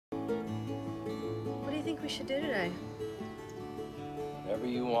think we should do today? Whatever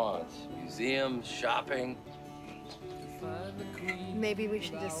you want. Museums, shopping. Maybe we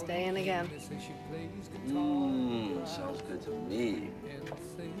should just stay in again. Sounds good to me.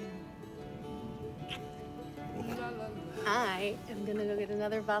 I am gonna go get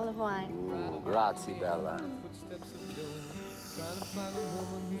another bottle of wine. Ooh, grazie, Bella.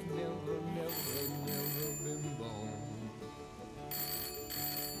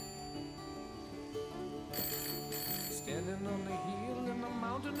 Standing on the hill in the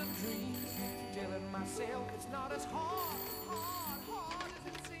mountain of dreams, telling myself it's not as hard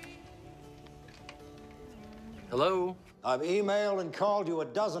as it seems. Hello? I've emailed and called you a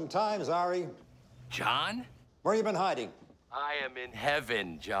dozen times, Ari. John? Where you been hiding? I am in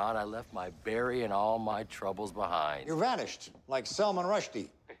heaven, John. I left my Barry and all my troubles behind. You vanished, like Salman Rushdie.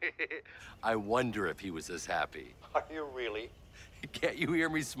 I wonder if he was as happy. Are you really? Can't you hear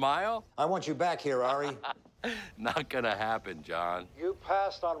me smile? I want you back here, Ari. Not gonna happen, John. You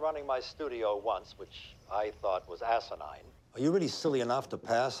passed on running my studio once, which I thought was asinine. Are you really silly enough to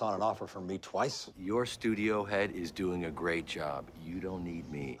pass on an offer from me twice? Your studio head is doing a great job. You don't need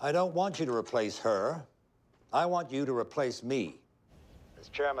me. I don't want you to replace her. I want you to replace me as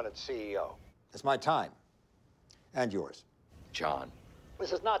chairman and CEO. It's my time. And yours. John.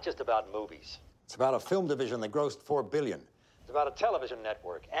 This is not just about movies. It's about a film division that grossed $4 billion. It's about a television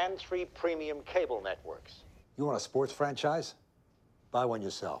network and 3 premium cable networks. You want a sports franchise? Buy one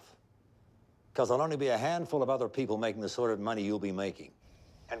yourself. Because there'll only be a handful of other people making the sort of money you'll be making.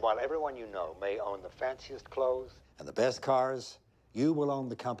 And while everyone you know may own the fanciest clothes and the best cars, you will own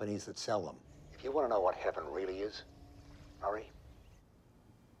the companies that sell them. If you want to know what heaven really is, Ari,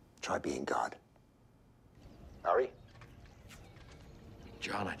 try being God. Ari?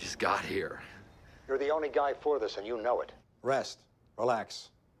 John, I just got here. You're the only guy for this, and you know it. Rest. Relax.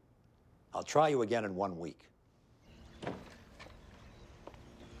 I'll try you again in 1 week.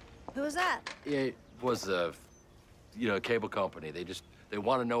 Who was that? It was a, cable company. They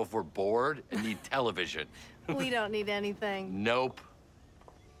want to know if we're bored and need television. We don't need anything. Nope.